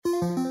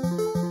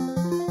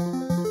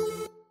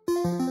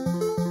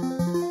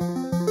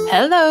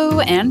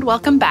Hello, and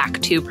welcome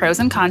back to Pros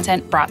and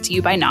Content brought to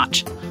you by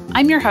Notch.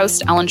 I'm your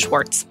host, Ellen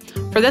Schwartz.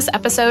 For this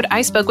episode,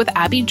 I spoke with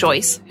Abbey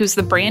Joyce, who's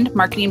the Brand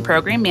Marketing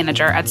Program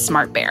Manager at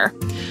SmartBear.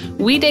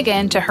 We dig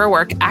into her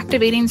work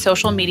activating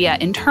social media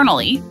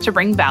internally to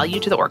bring value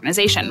to the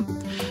organization.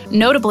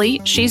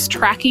 Notably, she's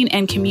tracking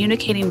and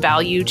communicating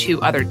value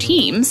to other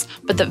teams,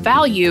 but the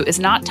value is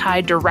not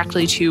tied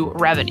directly to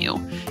revenue.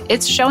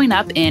 It's showing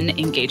up in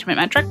engagement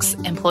metrics,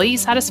 employee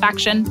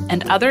satisfaction,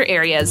 and other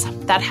areas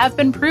that have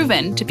been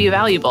proven to be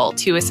valuable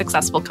to a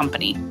successful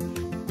company.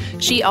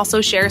 She also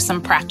shares some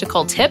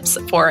practical tips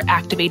for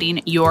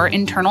activating your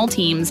internal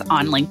teams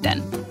on LinkedIn.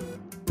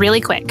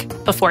 Really quick,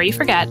 before you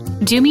forget,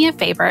 do me a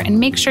favor and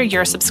make sure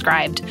you're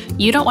subscribed.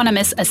 You don't want to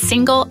miss a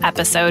single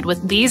episode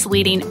with these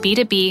leading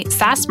B2B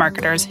SaaS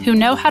marketers who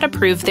know how to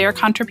prove their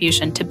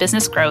contribution to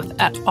business growth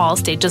at all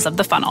stages of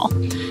the funnel.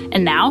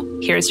 And now,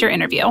 here's your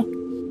interview.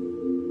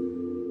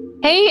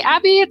 Hey,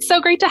 Abbey, it's so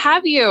great to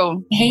have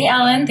you. Hey,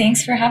 Ellen,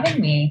 thanks for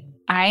having me.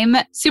 I'm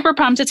super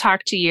pumped to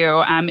talk to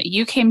you.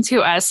 You came to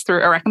us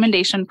through a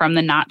recommendation from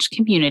the Notch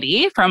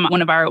community, from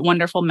one of our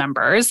wonderful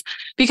members,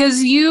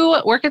 because you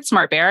work at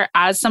SmartBear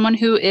as someone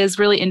who is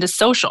really into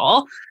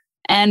social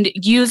and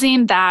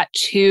using that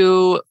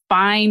to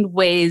find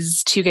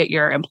ways to get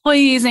your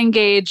employees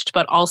engaged,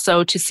 but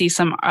also to see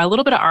a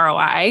little bit of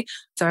ROI.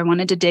 So I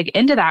wanted to dig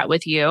into that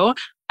with you.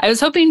 I was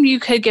hoping you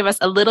could give us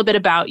a little bit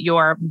about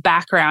your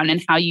background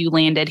and how you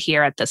landed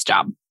here at this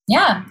job.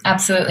 Yeah,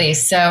 absolutely.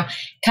 So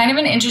kind of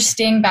an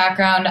interesting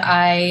background.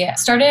 I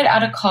started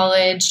out of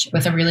college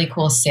with a really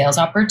cool sales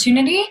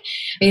opportunity.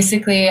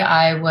 Basically,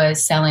 I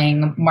was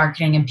selling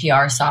marketing and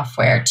PR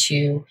software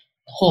to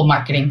whole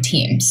marketing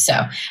teams. So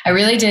I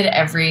really did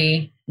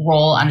every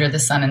role under the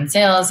sun in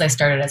sales. I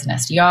started as an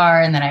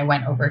SDR, and then I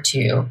went over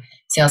to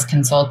sales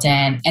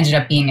consultant, ended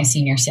up being a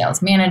senior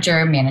sales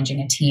manager,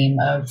 managing a team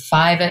of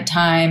 5 at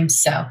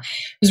times. So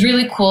it was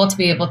really cool to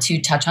be able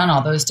to touch on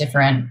all those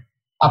different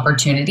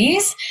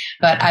opportunities,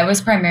 but I was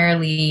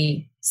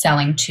primarily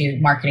selling to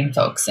marketing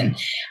folks. And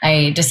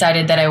I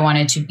decided that I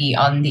wanted to be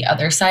on the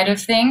other side of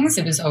things.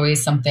 It was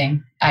always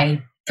something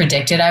I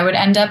predicted I would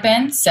end up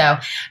in. So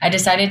I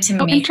decided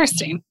to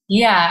interesting.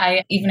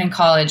 Yeah, even in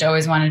college,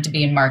 always wanted to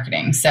be in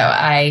marketing. So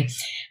I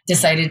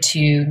decided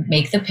to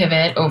make the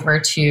pivot over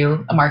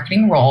to a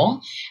marketing role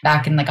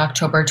back in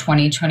October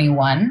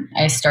 2021.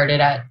 I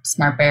started at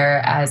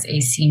SmartBear as a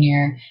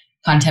senior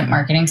content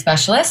marketing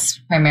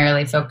specialist,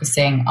 primarily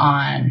focusing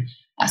on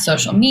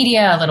social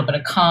media, a little bit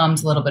of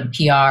comms, a little bit of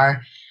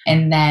PR.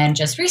 And then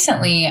just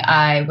recently,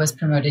 I was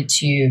promoted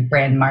to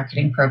brand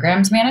marketing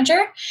programs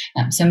manager.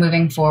 So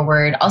moving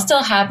forward, I'll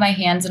still have my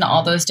hands in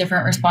all those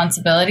different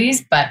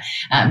responsibilities, but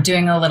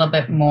doing a little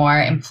bit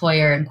more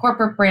employer and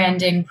corporate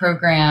branding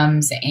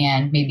programs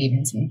and maybe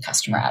even some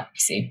customer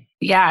advocacy.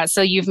 Yeah,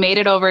 so you've made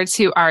it over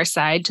to our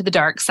side, to the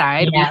dark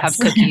side. Yes.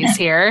 We have cookies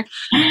here.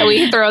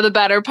 We throw the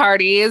better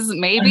parties.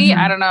 Maybe,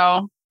 I don't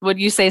know. Would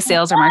you say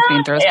sales or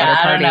marketing throws better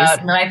parties? I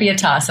don't know. It might be a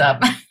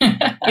toss-up.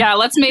 Yeah,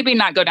 let's maybe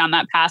not go down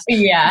that path.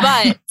 Yeah.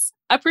 But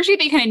I appreciate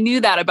that you kind of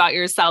knew that about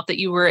yourself, that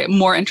you were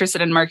more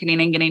interested in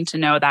marketing and getting to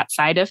know that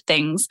side of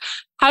things.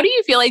 How do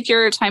you feel like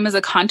your time as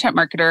a content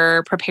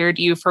marketer prepared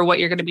you for what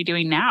you're going to be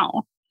doing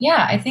now?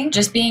 Yeah, I think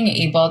just being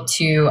able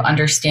to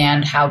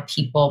understand how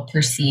people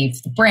perceive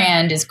the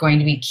brand is going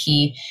to be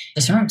key.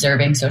 Just from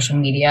observing social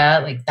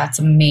media, that's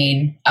a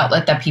main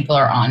outlet that people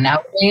are on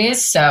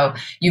nowadays. So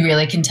you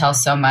really can tell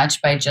so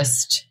much by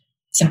just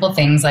simple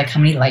things like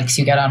how many likes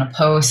you get on a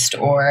post,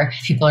 or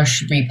people are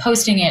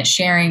reposting it,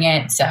 sharing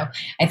it. So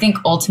I think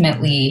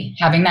ultimately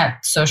having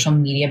that social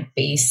media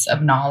base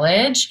of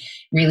knowledge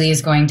really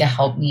is going to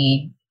help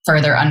me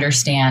further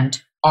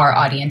understand our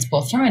audience,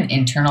 both from an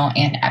internal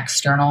and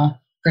external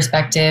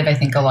perspective. I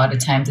think a lot of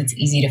times it's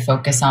easy to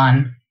focus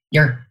on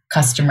your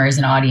customers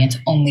and audience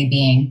only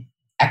being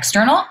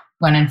external,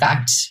 when in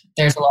fact,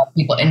 there's a lot of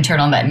people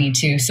internal that need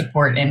to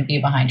support and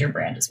be behind your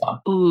brand as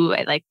well. Ooh,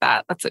 I like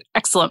that. That's an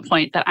excellent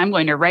point that I'm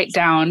going to write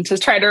down to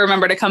try to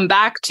remember to come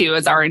back to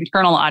as our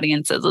internal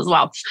audiences as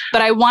well.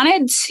 But I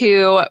wanted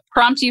to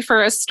prompt you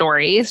for a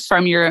story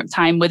from your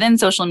time within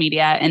social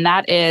media, and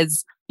that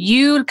is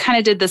you kind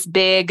of did this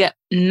big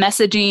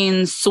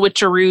messaging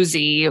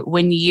switcheroozy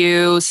when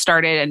you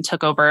started and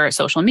took over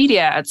social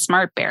media at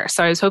SmartBear.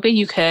 So I was hoping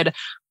you could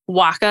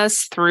walk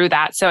us through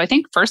that. So I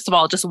think, first of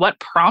all, just what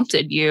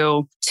prompted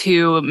you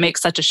to make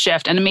such a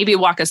shift, and maybe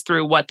walk us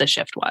through what the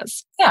shift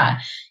was. Yeah.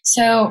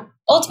 So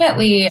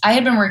ultimately, I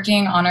had been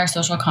working on our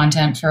social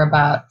content for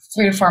about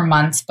 3 to 4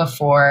 months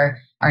before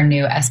our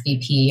new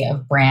SVP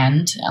of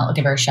brand. I'll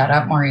give her a shout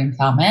out, Maureen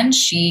Plowman.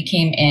 She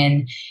came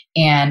in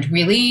and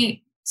really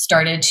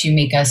started to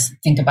make us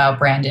think about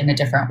brand in a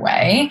different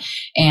way.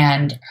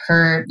 And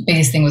her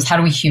biggest thing was, how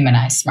do we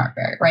humanize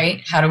SmartBear,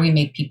 right? How do we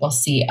make people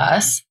see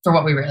us for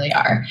what we really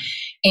are?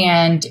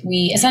 And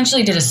we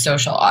essentially did a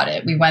social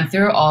audit. We went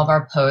through all of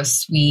our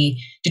posts. We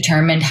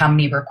determined how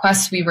many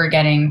requests we were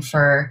getting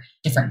for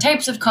different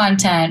types of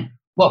content,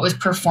 what was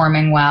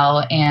performing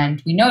well.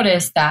 And we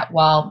noticed that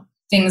while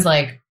things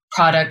like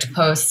product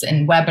posts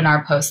and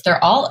webinar posts,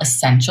 they're all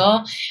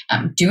essential.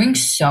 Doing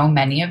so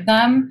many of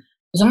them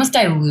was almost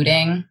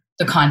diluting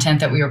the content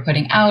that we were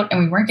putting out,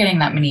 and we weren't getting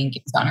that many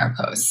engagement on our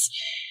posts.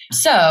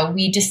 So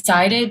we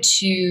decided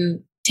to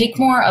take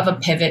more of a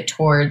pivot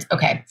towards,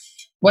 okay,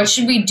 what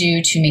should we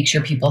do to make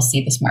sure people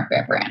see the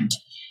SmartBear brand?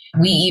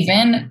 We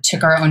even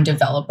took our own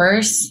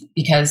developers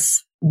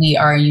because we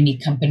are a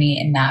unique company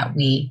in that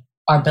we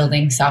are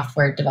building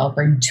software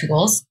developing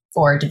tools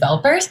for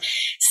developers.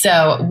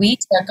 So we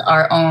took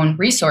our own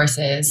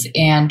resources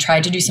and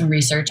tried to do some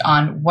research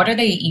on what are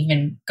they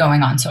even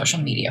going on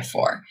social media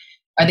for?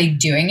 Are they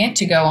doing it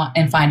to go on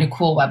and find a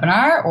cool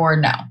webinar or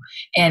no?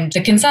 And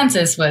the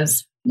consensus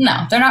was,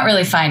 no, they're not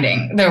really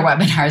finding their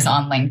webinars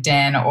on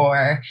LinkedIn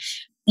or,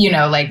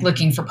 like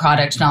looking for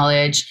product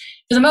knowledge.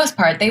 For the most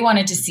part, they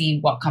wanted to see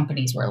what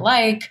companies were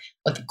like,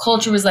 what the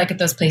culture was like at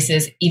those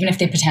places, even if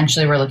they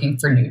potentially were looking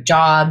for new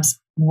jobs,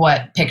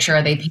 what picture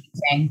are they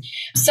painting.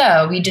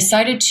 So we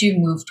decided to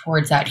move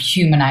towards that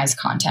humanized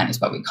content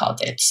is what we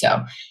called it.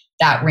 So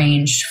that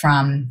ranged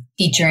from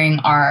featuring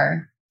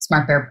our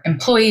SmartBear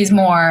employees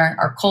more,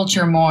 our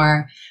culture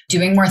more,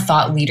 doing more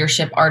thought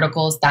leadership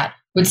articles that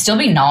would still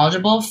be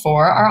knowledgeable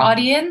for our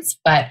audience,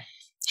 but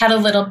had a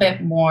little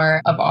bit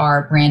more of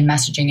our brand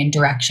messaging and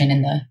direction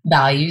and the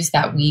values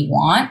that we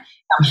want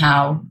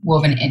somehow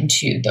woven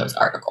into those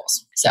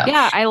articles. So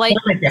yeah, I like a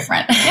little bit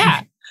different.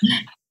 Yeah,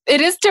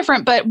 it is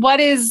different. But what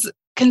is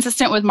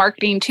consistent with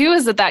marketing too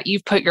is that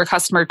you've put your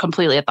customer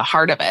completely at the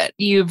heart of it.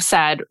 You've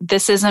said,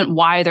 this isn't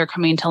why they're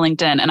coming to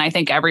LinkedIn. And I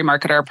think every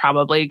marketer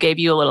probably gave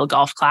you a little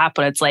golf clap,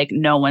 but it's like,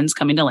 no one's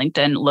coming to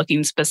LinkedIn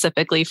looking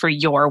specifically for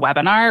your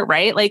webinar,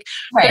 right? Like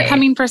they're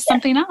coming for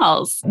something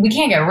else. We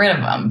can't get rid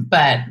of them,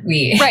 but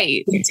we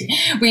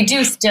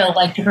do still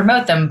like to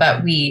promote them,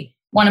 but we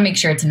want to make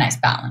sure it's a nice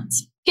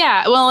balance.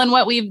 Yeah. Well, and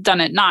what we've done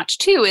at Notch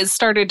too is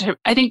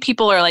I think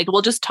people are like,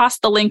 we'll just toss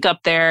the link up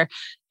there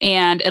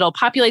and it'll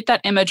populate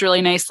that image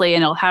really nicely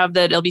and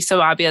it'll be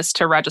so obvious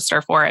to register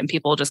for it and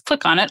people will just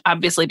click on it,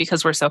 obviously,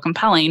 because we're so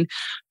compelling.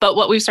 But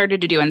what we've started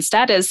to do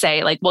instead is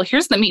say like, well,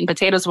 here's the meat and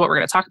potatoes of what we're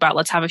going to talk about.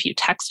 Let's have a few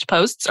text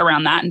posts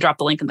around that and drop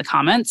the link in the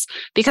comments,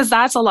 because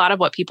that's a lot of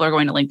what people are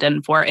going to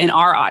LinkedIn for in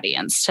our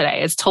audience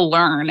today, is to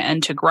learn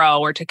and to grow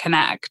or to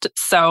connect.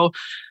 So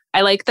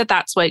I like that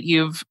that's what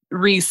you've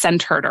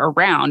recentered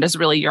around is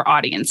really your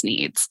audience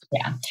needs.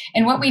 Yeah.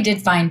 And what we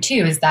did find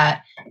too is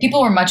that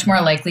people were much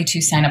more likely to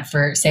sign up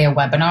for, say, a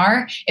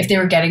webinar if they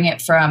were getting it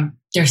from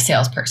their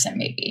salesperson,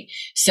 maybe.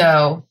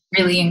 So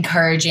really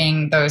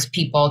encouraging those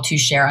people to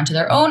share onto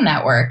their own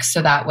network.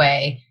 So that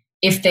way,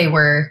 if they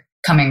were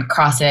coming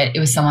across it, it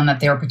was someone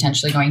that they were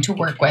potentially going to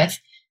work with.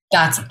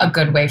 That's a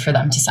good way for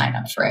them to sign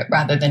up for it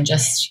rather than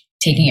just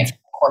taking it from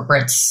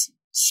corporate's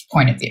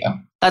point of view.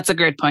 That's a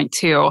great point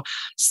too.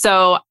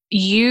 So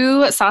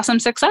you saw some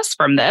success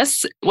from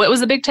this. What was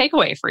the big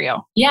takeaway for you?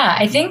 Yeah,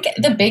 I think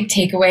the big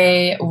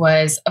takeaway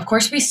was, of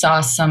course, we saw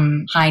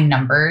some high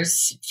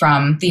numbers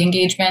from the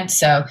engagement.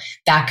 So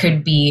that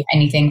could be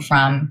anything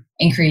from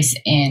increase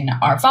in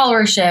our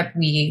followership.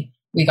 We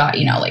got,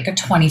 like a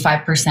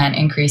 25%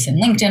 increase in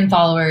LinkedIn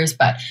followers,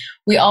 but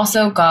we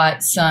also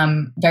got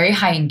some very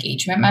high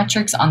engagement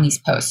metrics on these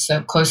posts.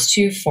 So close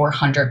to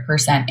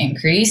 400%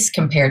 increase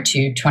compared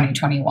to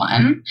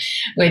 2021,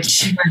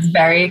 which was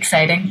very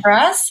exciting for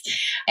us.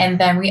 And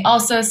then we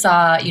also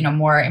saw,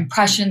 more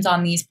impressions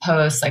on these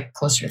posts, like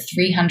closer to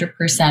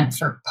 300%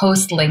 for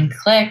post link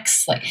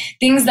clicks, like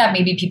things that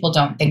maybe people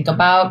don't think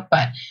about,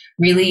 but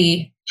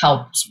really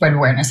help spread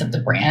awareness of the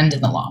brand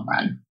in the long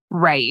run.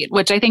 Right,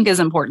 which I think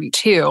is important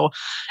too.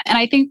 And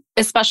I think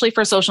especially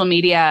for social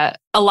media,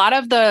 a lot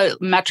of the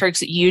metrics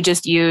that you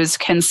just use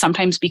can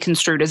sometimes be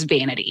construed as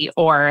vanity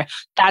or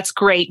that's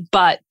great,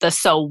 but the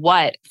so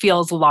what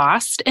feels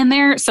lost in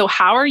there. So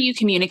how are you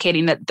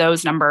communicating that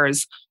those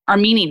numbers are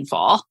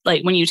meaningful,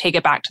 like when you take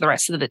it back to the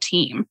rest of the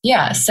team?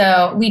 Yeah,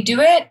 so we do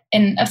it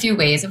in a few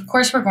ways. Of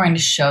course, we're going to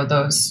show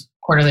those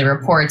quarterly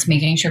reports,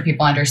 making sure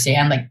people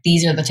understand like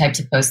these are the types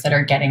of posts that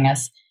are getting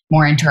us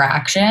more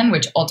interaction,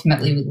 which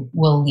ultimately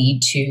will lead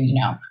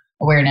to,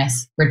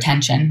 awareness,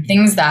 retention,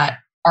 things that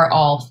are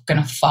all going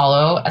to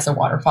follow as a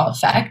waterfall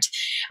effect.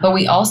 But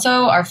we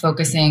also are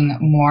focusing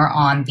more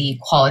on the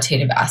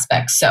qualitative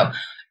aspects. So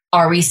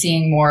are we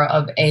seeing more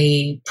of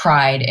a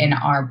pride in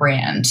our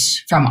brand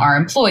from our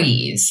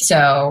employees?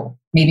 So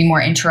maybe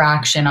more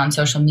interaction on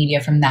social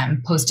media from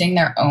them, posting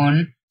their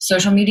own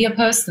social media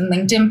posts and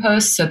LinkedIn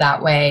posts. So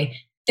that way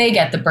they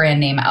get the brand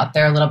name out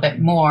there a little bit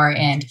more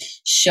and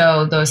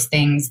show those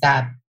things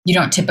that you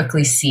don't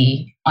typically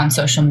see on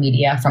social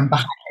media from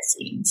behind the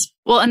scenes.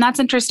 Well, and that's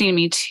interesting to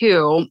me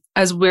too.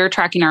 As we're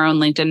tracking our own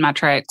LinkedIn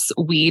metrics,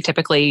 we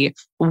typically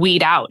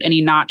weed out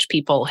any Notch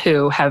people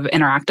who have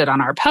interacted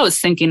on our posts,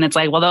 thinking it's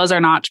like, well, those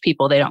are Notch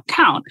people, they don't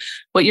count.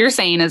 What you're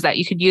saying is that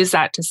you could use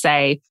that to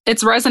say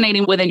it's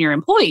resonating within your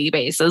employee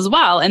base as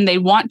well. And they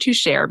want to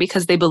share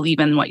because they believe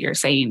in what you're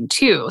saying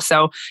too.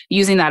 So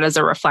using that as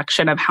a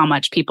reflection of how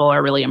much people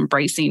are really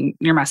embracing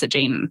your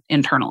messaging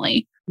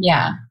internally.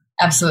 Yeah.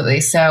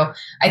 Absolutely. So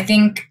I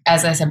think,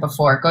 as I said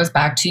before, it goes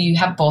back to you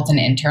have both an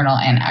internal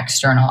and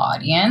external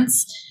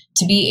audience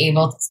to be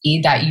able to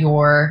see that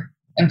your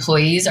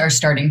employees are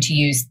starting to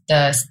use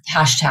the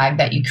hashtag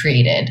that you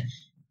created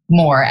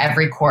more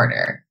every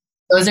quarter.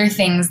 Those are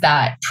things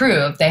that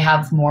prove they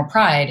have more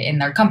pride in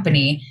their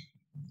company,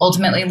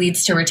 ultimately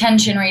leads to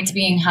retention rates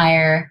being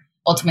higher,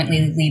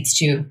 ultimately leads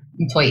to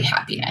employee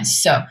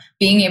happiness. So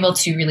being able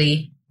to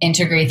really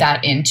integrate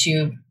that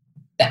into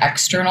the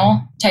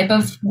external type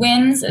of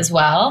wins as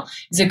well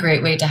is a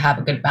great way to have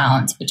a good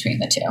balance between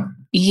the two.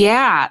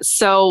 Yeah.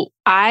 So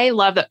I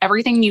love that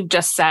everything you've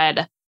just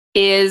said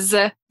is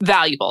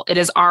valuable. It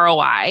is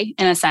ROI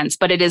in a sense,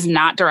 but it is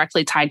not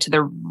directly tied to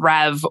the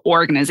Rev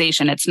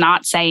organization. It's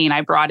not saying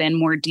I brought in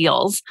more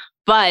deals,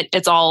 but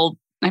it's all,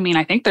 I mean,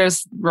 I think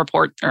there's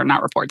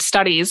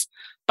studies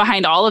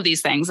behind all of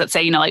these things that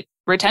say, like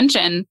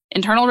retention,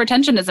 internal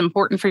retention is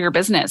important for your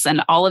business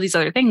and all of these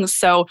other things.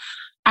 So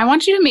I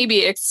want you to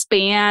maybe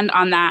expand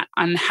on that,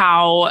 on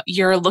how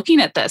you're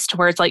looking at this to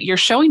where it's like you're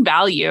showing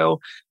value,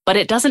 but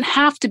it doesn't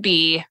have to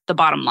be the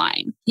bottom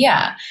line.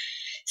 Yeah.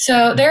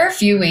 So there are a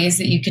few ways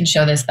that you can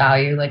show this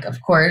value. Like,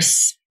 of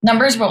course,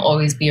 numbers will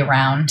always be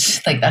around.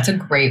 Like, that's a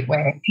great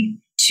way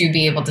to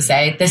be able to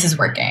say, this is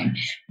working.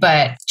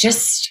 But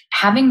just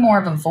having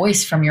more of a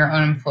voice from your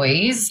own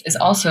employees is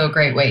also a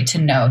great way to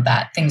know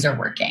that things are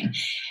working.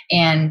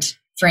 And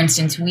for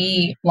instance,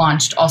 we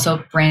launched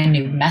also brand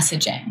new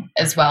messaging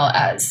as well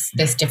as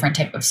this different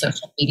type of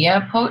social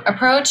media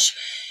approach.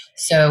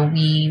 So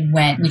we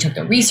took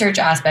the research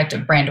aspect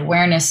of brand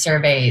awareness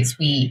surveys.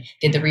 We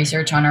did the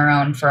research on our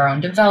own for our own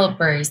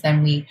developers.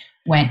 Then we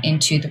went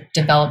into the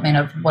development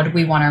of what do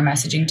we want our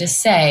messaging to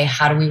say?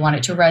 How do we want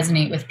it to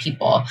resonate with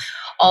people?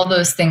 All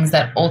those things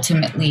that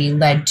ultimately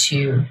led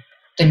to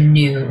the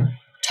new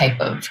type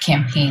of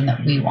campaign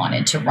that we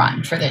wanted to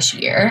run for this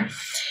year.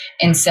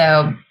 And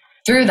so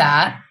through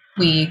that,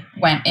 we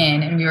went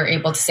in and we were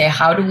able to say,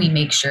 how do we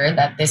make sure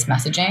that this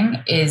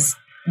messaging is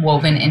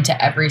woven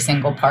into every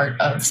single part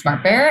of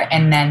SmartBear,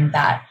 and then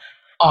that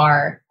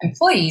our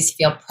employees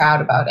feel proud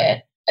about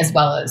it, as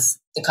well as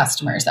the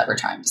customers that we're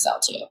trying to sell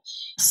to.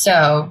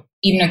 So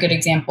even a good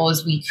example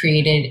is we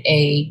created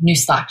a new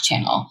Slack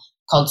channel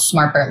called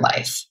SmartBear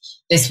Life.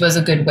 This was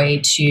a good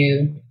way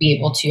to be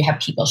able to have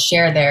people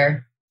share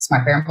their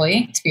SmartBear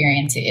employee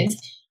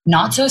experiences,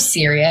 not so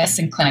serious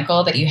and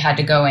clinical that you had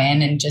to go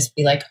in and just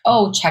be like,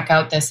 oh, check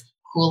out this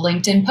cool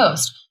LinkedIn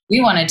post. We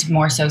wanted to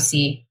more so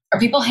see, are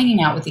people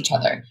hanging out with each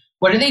other?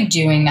 What are they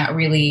doing that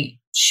really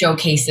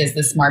showcases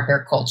the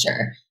SmartBear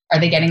culture? Are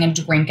they getting a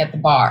drink at the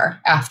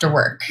bar after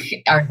work?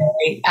 Are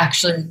they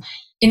actually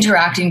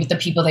interacting with the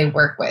people they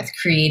work with,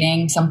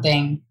 creating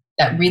something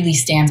that really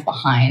stands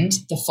behind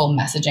the full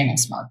messaging of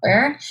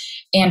SmartBear?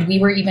 And we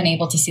were even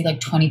able to see like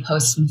 20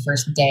 posts in the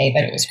first day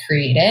that it was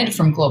created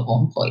from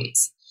global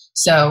employees.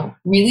 So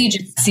really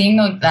just seeing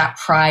that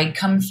pride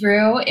come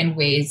through in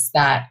ways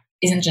that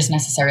isn't just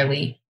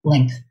necessarily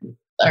link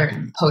or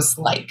post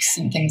likes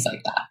and things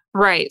like that.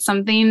 Right.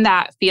 Something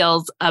that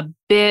feels a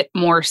bit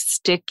more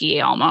sticky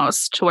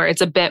almost, to where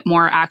it's a bit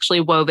more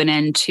actually woven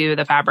into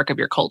the fabric of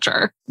your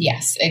culture.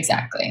 Yes,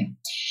 exactly.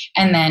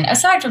 And then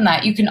aside from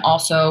that, you can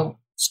also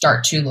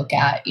start to look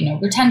at,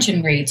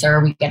 retention rates.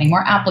 Are we getting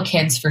more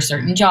applicants for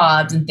certain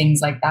jobs and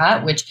things like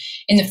that,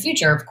 which in the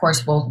future, of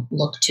course, we'll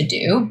look to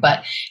do.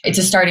 But it's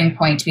a starting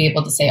point to be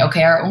able to say,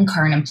 okay, our own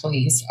current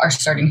employees are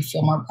starting to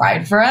feel more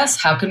pride for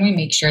us. How can we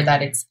make sure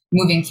that it's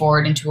moving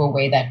forward into a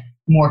way that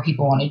more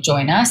people want to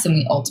join us and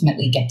we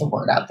ultimately get the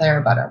word out there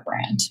about our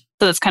brand?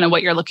 So that's kind of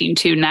what you're looking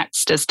to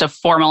next, is to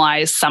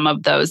formalize some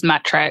of those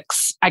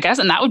metrics, I guess.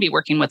 And that would be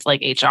working with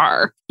like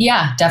HR.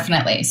 Yeah,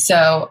 definitely.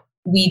 So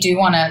we do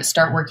want to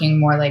start working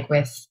more like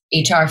with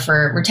HR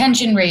for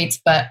retention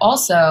rates, but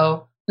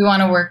also we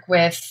want to work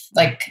with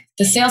like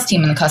the sales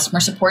team and the customer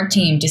support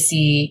team to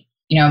see,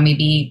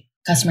 maybe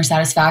customer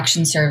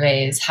satisfaction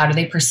surveys. How do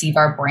they perceive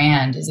our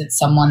brand? Is it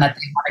someone that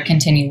they want to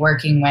continue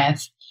working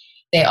with?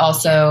 We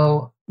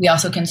also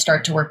can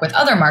start to work with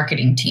other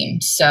marketing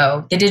teams.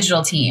 So the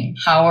digital team,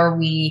 how are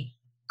we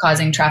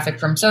causing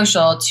traffic from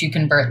social to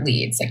convert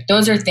leads? Like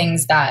those are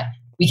things that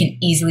we can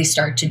easily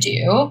start to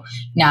do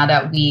now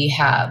that we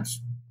have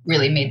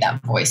really made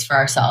that voice for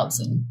ourselves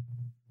and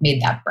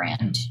made that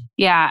brand.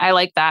 Yeah, I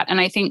like that.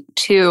 And I think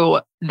too,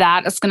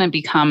 that is going to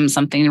become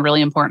something really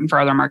important for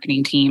other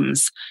marketing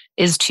teams,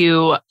 is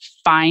to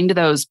find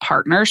those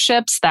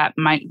partnerships that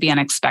might be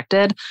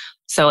unexpected.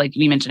 So like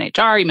you mentioned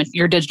HR, you mentioned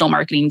your digital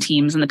marketing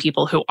teams and the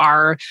people who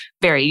are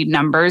very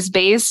numbers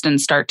based, and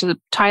start to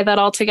tie that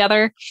all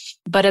together.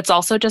 But it's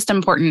also just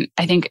important,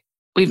 I think,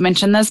 we've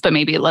mentioned this, but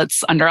maybe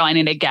let's underline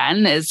it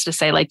again, is to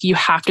say like you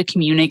have to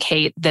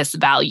communicate this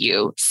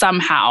value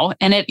somehow.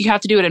 And you have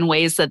to do it in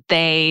ways that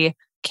they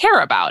care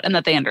about and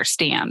that they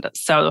understand.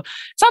 So it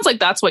sounds like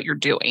that's what you're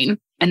doing.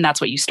 And that's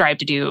what you strive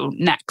to do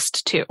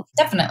next too.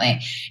 Definitely.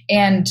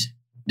 And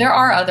there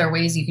are other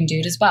ways you can do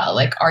it as well.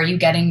 Like, are you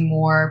getting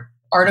more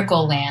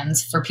article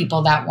lands for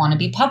people that want to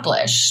be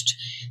published?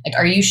 Like,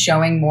 are you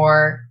showing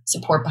more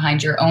support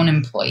behind your own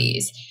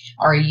employees?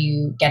 Are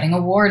you getting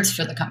awards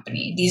for the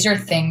company? These are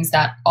things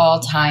that all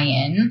tie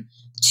in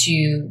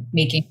to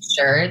making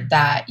sure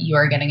that you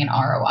are getting an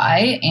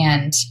ROI.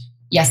 And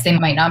yes, they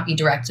might not be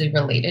directly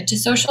related to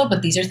social,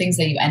 but these are things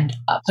that you end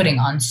up putting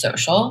on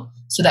social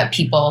so that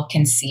people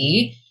can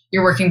see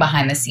you're working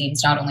behind the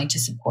scenes, not only to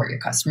support your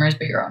customers,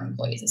 but your own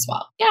employees as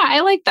well. Yeah, I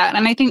like that.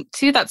 And I think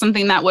too, that's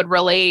something that would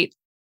relate.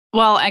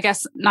 Well, I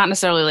guess not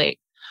necessarily relate.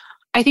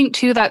 I think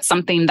too, that's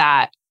something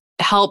that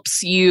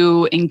helps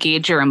you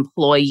engage your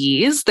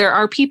employees. There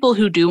are people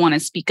who do want to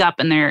speak up,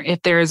 and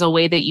if there is a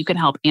way that you can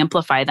help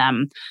amplify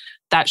them,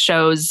 that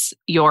shows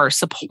your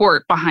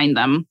support behind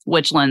them,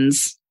 which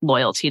lends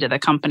loyalty to the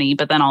company,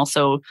 but then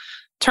also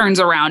turns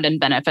around and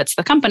benefits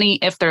the company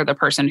if they're the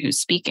person who's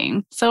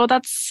speaking. So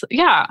that's,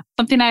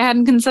 something I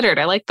hadn't considered.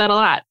 I like that a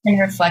lot. And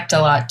reflect a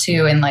lot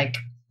too. And like,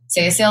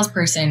 say a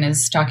salesperson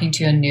is talking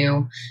to a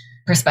new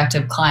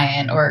prospective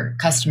client or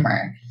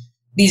customer.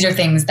 These are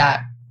things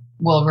that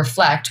will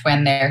reflect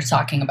when they're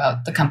talking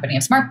about the company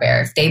of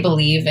SmartBear. If they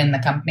believe in the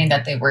company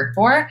that they work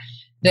for,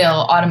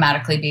 they'll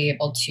automatically be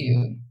able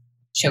to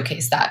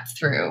showcase that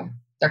through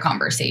their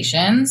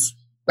conversations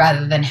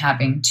rather than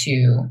having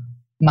to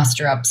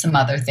muster up some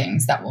other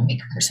things that will make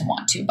a person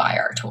want to buy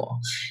our tool.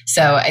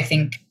 So I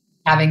think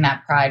having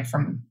that pride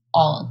from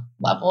all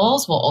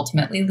levels will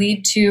ultimately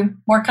lead to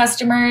more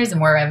customers and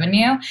more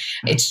revenue.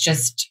 It's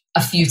just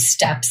a few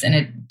steps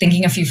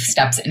thinking a few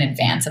steps in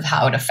advance of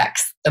how it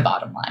affects the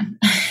bottom line.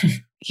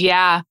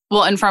 Yeah.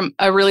 Well, and from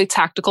a really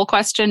tactical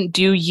question,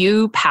 do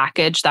you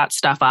package that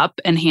stuff up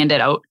and hand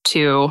it out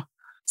to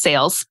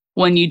sales?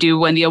 When you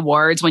win the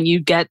awards, when you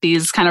get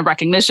these kind of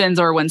recognitions,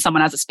 or when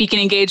someone has a speaking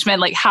engagement,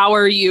 like how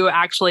are you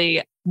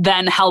actually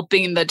then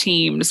helping the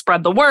team to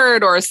spread the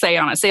word, or say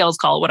on a sales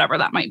call, whatever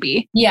that might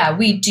be? Yeah,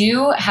 we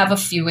do have a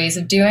few ways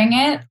of doing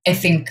it. I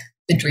think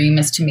the dream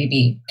is to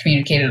maybe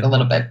communicate it a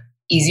little bit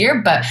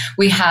easier, but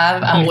we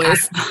have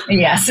always.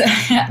 Yes,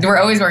 we're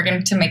always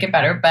working to make it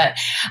better, but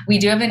we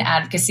do have an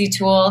advocacy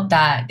tool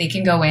that they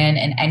can go in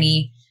and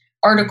any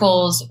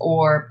articles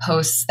or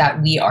posts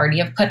that we already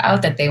have put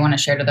out that they want to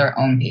share to their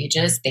own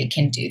pages, they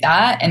can do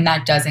that. And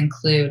that does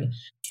include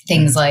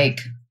things like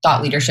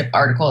thought leadership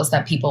articles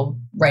that people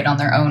write on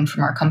their own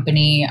from our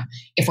company.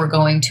 If we're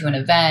going to an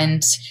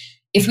event,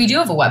 if we do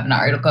have a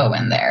webinar, it'll go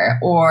in there.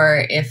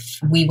 Or if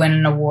we win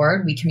an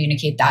award, we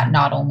communicate that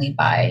not only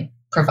by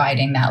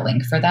providing that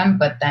link for them,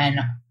 but then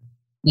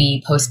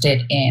we post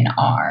it in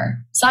our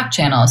Slack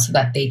channel so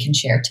that they can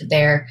share to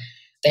their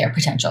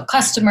potential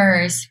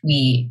customers.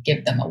 We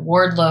give them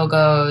award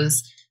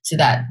logos so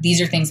that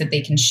these are things that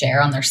they can share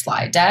on their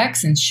slide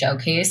decks and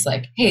showcase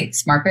like, hey,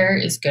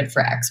 SmartBear is good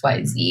for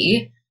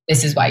XYZ.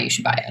 This is why you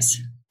should buy us.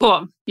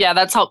 Cool. Yeah,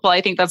 that's helpful. I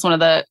think that's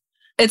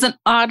it's an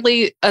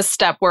oddly a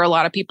step where a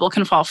lot of people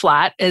can fall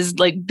flat is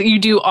like you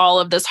do all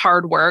of this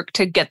hard work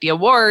to get the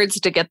awards,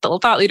 to get the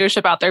thought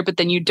leadership out there, but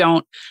then you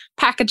don't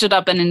package it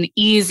up in an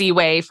easy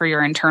way for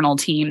your internal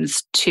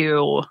teams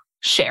to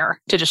share,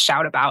 to just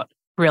shout about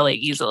really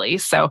easily.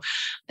 So,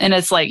 and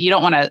it's like, you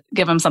don't want to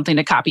give them something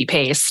to copy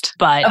paste,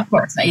 but of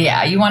course,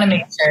 yeah, you want to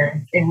make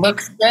sure it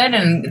looks good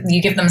and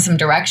you give them some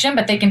direction,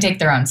 but they can take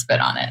their own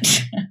spin on it.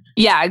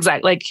 Yeah,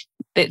 exactly. Like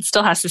it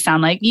still has to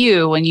sound like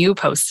you when you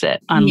post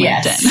it on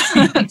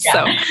LinkedIn.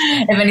 So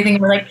if anything,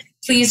 we're like,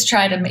 please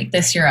try to make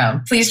this your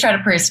own. Please try to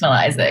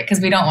personalize it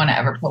because we don't want to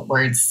ever put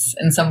words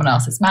in someone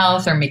else's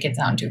mouth or make it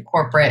sound too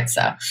corporate.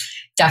 So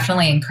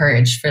definitely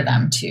encourage for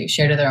them to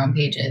share to their own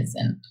pages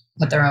and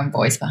put their own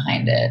voice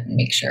behind it and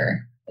make sure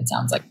it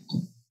sounds like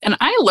them. And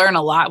I learn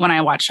a lot when I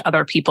watch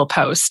other people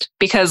post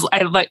because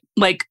I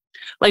like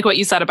what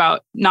you said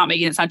about not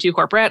making it sound too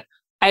corporate.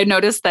 I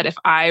noticed that if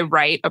I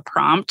write a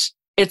prompt,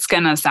 it's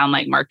going to sound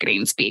like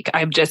marketing speak.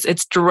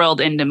 It's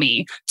drilled into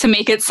me to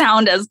make it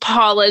sound as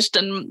polished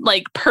and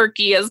like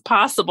perky as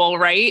possible,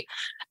 right?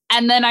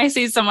 And then I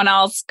see someone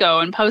else go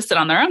and post it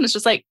on their own. It's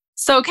just like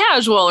so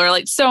casual or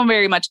like so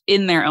very much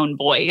in their own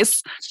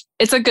voice.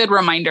 It's a good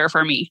reminder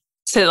for me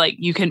to like,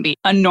 you can be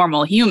a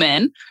normal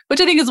human,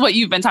 which I think is what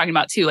you've been talking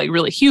about too, like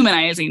really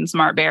humanizing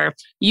SmartBear.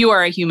 You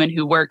are a human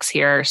who works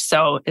here,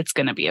 so it's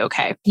going to be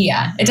okay.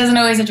 Yeah. It doesn't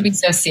always have to be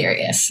so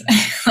serious.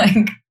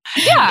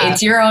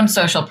 It's your own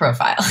social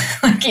profile.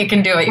 Like you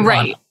can do what you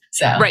want.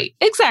 So. Right.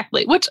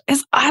 Exactly. Which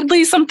is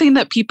oddly something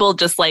that people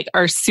just like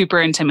are super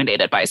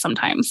intimidated by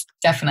sometimes.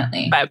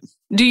 Definitely. But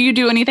do you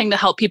do anything to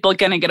help people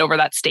kind of get over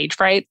that stage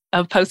fright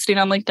of posting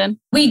on LinkedIn?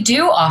 We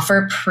do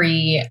offer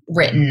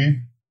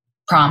pre-written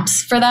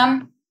prompts for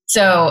them.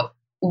 So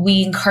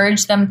we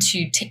encourage them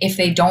to if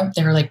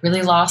they're like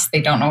really lost,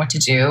 they don't know what to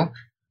do,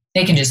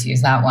 they can just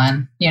use that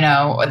one,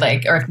 or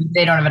if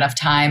they don't have enough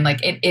time,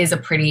 like it is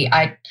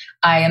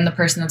I am the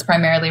person that's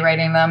primarily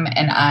writing them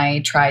and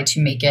I try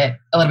to make it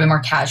a little bit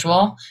more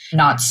casual,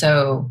 not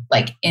so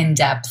like in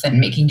depth and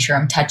making sure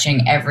I'm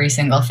touching every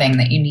single thing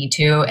that you need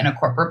to in a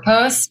corporate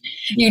post.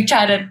 You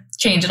try to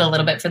change it a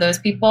little bit for those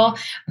people.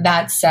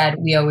 That said,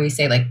 we always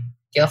say like,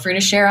 feel free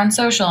to share on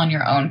social on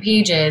your own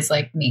pages,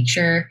 like make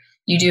sure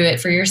you do it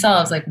for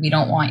yourselves. Like, we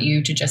don't want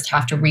you to just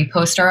have to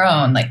repost our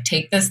own. Like,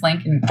 take this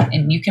link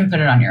and you can put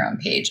it on your own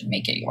page and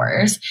make it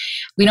yours.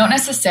 We don't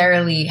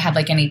necessarily have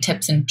like any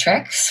tips and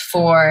tricks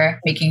for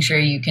making sure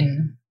you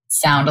can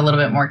sound a little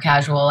bit more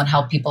casual and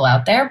help people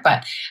out there,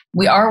 but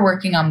we are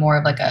working on more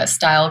of like a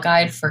style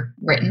guide for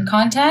written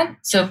content.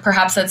 So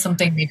perhaps that's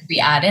something maybe we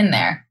add in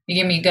there. You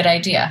give me a good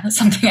idea. That's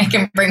something I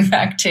can bring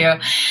back to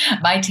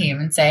my team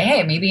and say,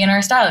 hey, maybe in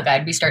our style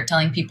guide, we start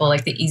telling people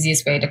like the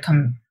easiest way to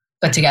come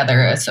put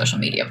together a social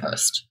media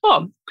post.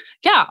 Cool.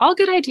 Yeah, all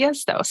good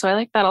ideas though. So I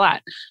like that a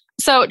lot.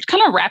 So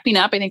kind of wrapping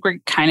up, I think we're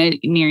kind of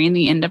nearing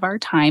the end of our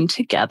time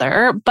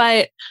together,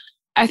 but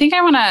I think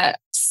I want to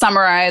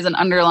summarize and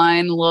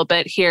underline a little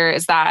bit here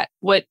is that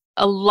what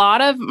a lot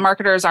of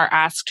marketers are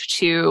asked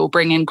to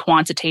bring in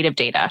quantitative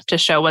data to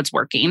show what's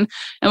working.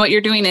 And what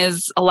you're doing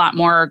is a lot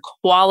more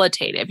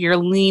qualitative. You're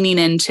leaning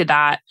into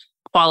that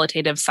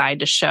qualitative side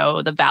to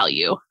show the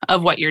value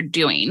of what you're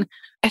doing.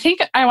 I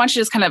think I want you to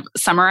just kind of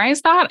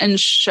summarize that and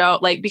show,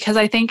 like, because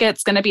I think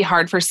it's going to be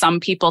hard for some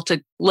people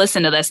to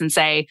listen to this and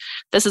say,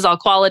 this is all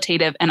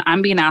qualitative and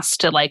I'm being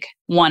asked to like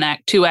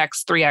 1x,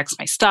 2x, 3x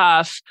my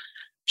stuff,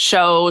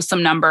 show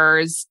some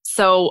numbers.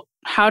 So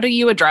how do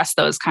you address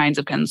those kinds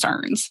of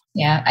concerns?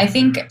 Yeah, I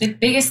think the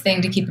biggest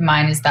thing to keep in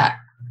mind is that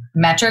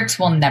metrics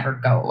will never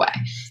go away.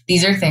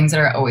 These are things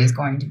that are always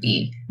going to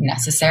be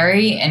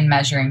necessary in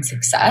measuring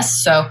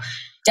success. So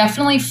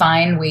definitely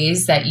find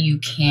ways that you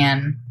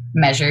can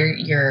measure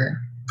your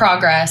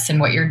progress and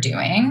what you're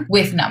doing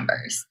with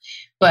numbers.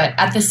 But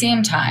at the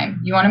same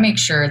time, you want to make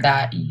sure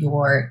that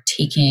you're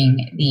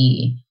taking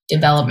the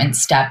development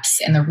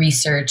steps and the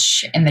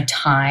research and the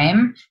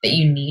time that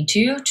you need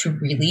to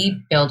really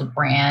build a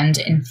brand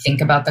and think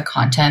about the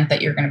content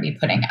that you're going to be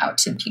putting out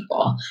to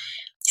people.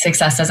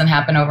 Success doesn't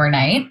happen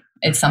overnight.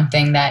 It's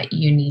something that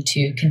you need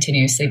to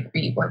continuously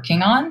be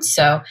working on.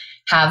 So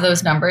have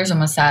those numbers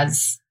almost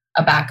as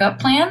a backup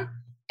plan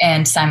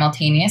and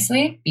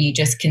simultaneously be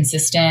just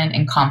consistent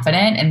and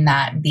confident in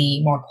that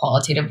the more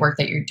qualitative work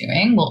that you're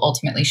doing will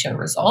ultimately show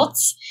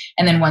results.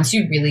 And then once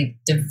you really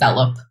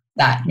develop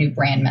that new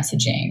brand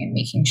messaging and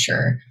making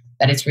sure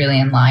that it's really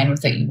in line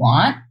with what you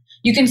want,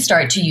 you can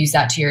start to use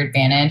that to your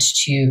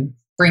advantage to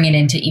bring it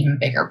into even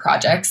bigger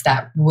projects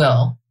that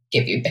will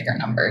give you bigger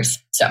numbers.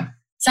 So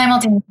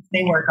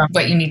simultaneously work on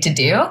what you need to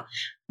do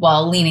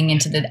while leaning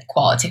into the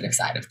qualitative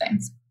side of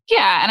things.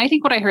 Yeah. And I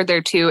think what I heard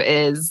there too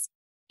is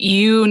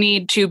you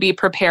need to be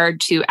prepared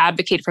to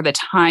advocate for the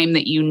time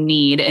that you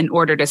need in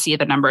order to see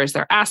the numbers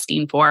they're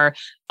asking for.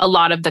 A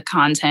lot of the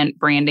content,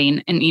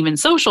 branding, and even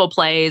social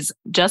plays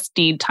just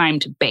need time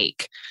to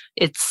bake.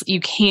 You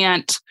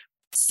can't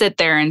sit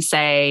there and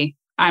say,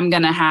 I'm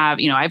going to have,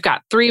 I've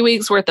got 3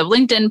 weeks worth of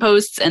LinkedIn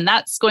posts and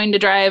that's going to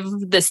drive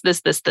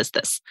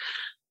this.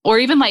 Or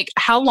even like,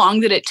 how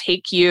long did it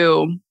take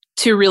you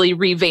to really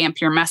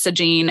revamp your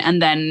messaging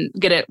and then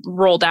get it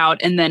rolled out?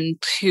 And then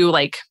to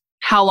like,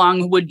 how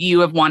long would you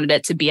have wanted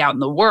it to be out in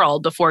the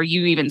world before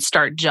you even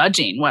start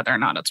judging whether or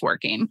not it's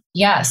working?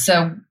 Yeah.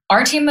 So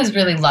our team was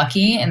really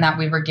lucky in that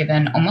we were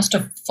given almost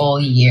a full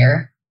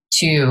year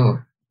to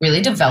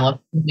really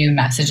develop new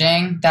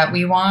messaging that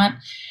we want.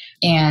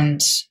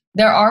 And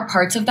there are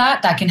parts of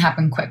that can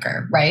happen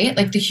quicker, right?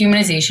 Like the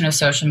humanization of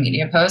social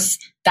media posts,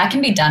 that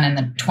can be done in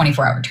the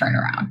 24-hour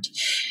turnaround.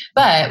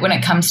 But when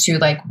it comes to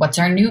like, what's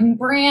our new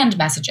brand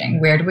messaging?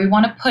 Where do we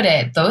want to put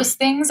it? Those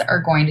things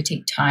are going to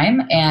take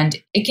time, and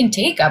it can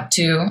take up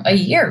to a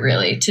year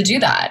really to do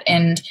that.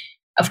 And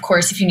of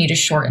course, if you need to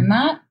shorten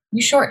that,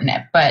 you shorten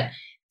it. But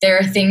there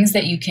are things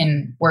that you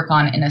can work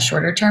on in a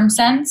shorter term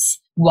sense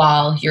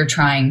while you're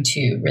trying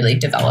to really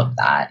develop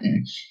that,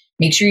 and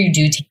make sure you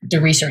do take the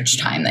research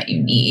time that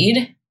you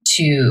need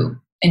to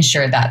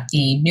ensure that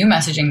the new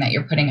messaging that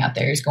you're putting out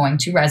there is going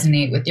to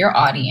resonate with your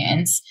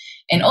audience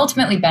and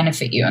ultimately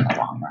benefit you in the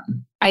long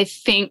run.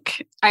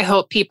 I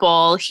hope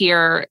people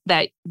hear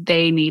that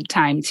they need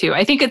time too.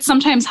 I think it's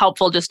sometimes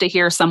helpful just to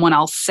hear someone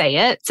else say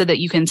it so that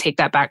you can take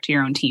that back to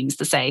your own teams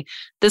to say,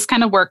 this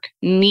kind of work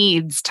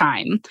needs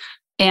time.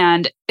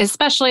 And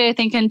especially, I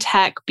think in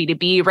tech,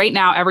 B2B, right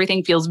now,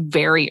 everything feels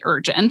very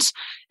urgent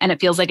and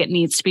it feels like it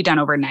needs to be done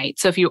overnight.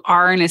 So if you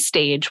are in a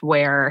stage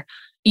where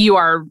you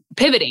are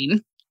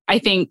pivoting, I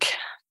think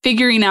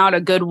figuring out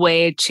a good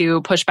way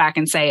to push back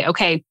and say,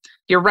 okay,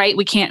 you're right,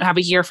 we can't have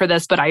a year for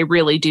this, but I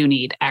really do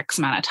need X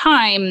amount of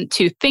time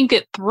to think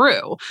it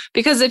through.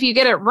 Because if you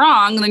get it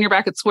wrong, then you're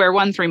back at square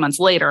one 3 months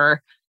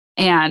later,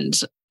 and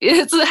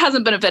it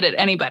hasn't benefited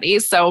anybody.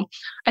 So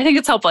I think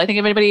it's helpful. I think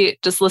if anybody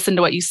just listened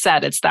to what you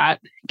said, it's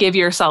that give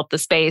yourself the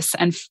space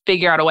and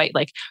figure out a way.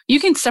 Like you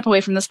can step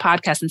away from this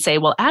podcast and say,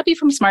 well, Abbey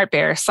from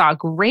SmartBear saw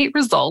great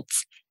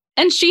results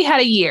and she had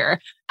a year.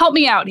 Help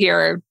me out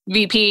here,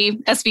 VP,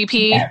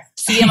 SVP, yes.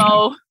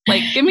 CMO.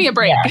 Like, give me a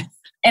break. Yes.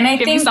 And I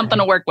give think me something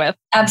to work with.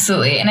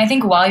 Absolutely. And I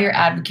think while you're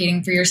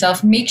advocating for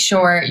yourself, make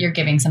sure you're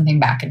giving something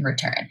back in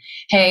return.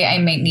 Hey, I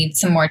might need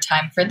some more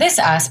time for this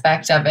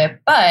aspect of it,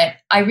 but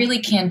I really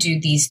can do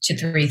these 2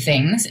 to 3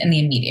 things in the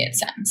immediate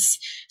sense.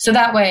 So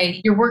that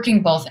way you're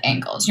working both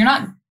angles. You're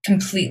not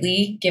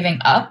completely giving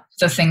up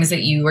the things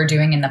that you were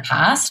doing in the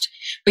past,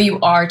 but you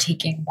are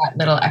taking that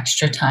little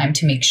extra time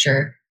to make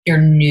sure your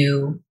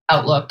new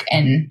outlook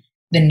and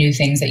the new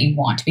things that you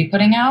want to be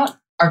putting out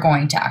are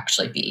going to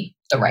actually be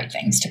the right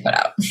things to put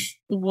out.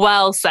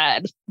 Well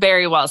said.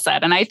 Very well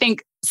said. And I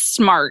think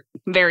smart,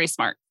 very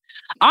smart.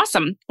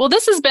 Awesome. Well,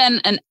 this has been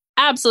an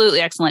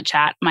absolutely excellent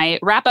chat. My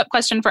wrap-up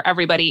question for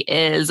everybody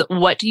is,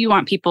 what do you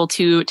want people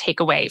to take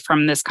away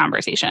from this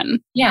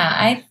conversation? Yeah,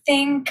 I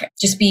think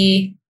just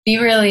be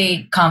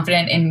really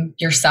confident in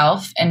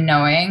yourself and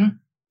knowing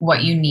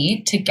what you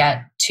need to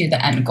get to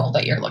the end goal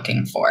that you're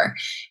looking for.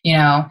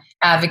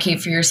 Advocate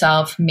for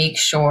yourself, make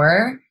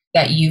sure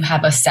that you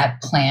have a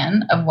set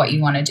plan of what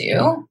you want to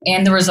do,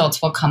 and the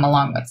results will come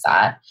along with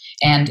that.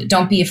 And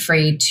don't be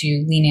afraid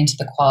to lean into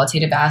the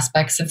qualitative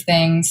aspects of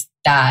things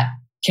that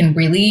can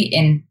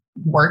really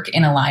work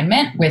in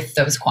alignment with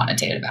those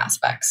quantitative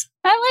aspects.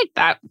 I like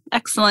that.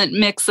 Excellent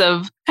mix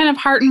of kind of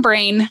heart and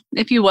brain,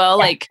 if you will.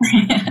 Yeah. Like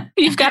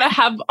you've got to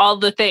have all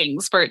the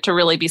things for it to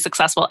really be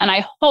successful. And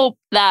I hope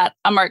that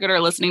a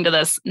marketer listening to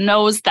this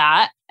knows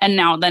that and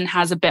now then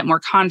has a bit more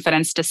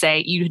confidence to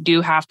say you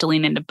do have to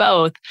lean into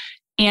both.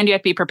 And you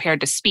have to be prepared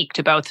to speak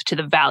to both, to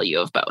the value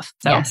of both.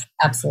 So. Yes,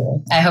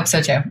 absolutely. I hope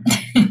so too.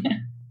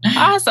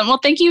 Awesome. Well,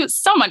 thank you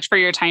so much for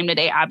your time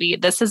today, Abbey.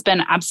 This has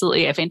been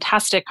absolutely a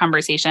fantastic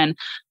conversation.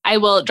 I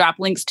will drop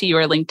links to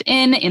your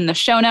LinkedIn in the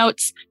show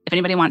notes if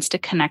anybody wants to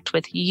connect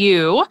with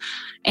you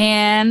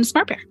and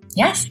SmartBear.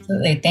 Yes,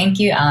 absolutely. Thank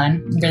you,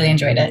 Ellen. Really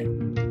enjoyed it.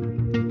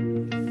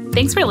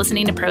 Thanks for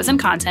listening to Pros and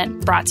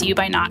Content, brought to you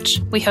by Notch.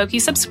 We hope you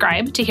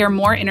subscribe to hear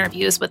more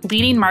interviews with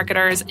leading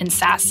marketers in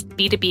SaaS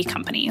B2B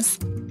companies.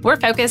 We're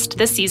focused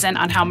this season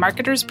on how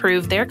marketers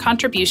prove their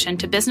contribution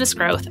to business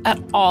growth at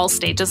all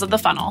stages of the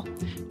funnel.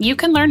 You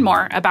can learn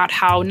more about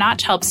how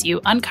Notch helps you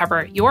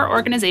uncover your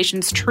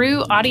organization's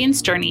true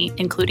audience journey,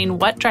 including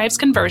what drives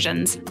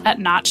conversions, at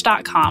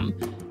notch.com.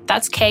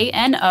 That's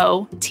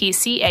KNOTCH.com.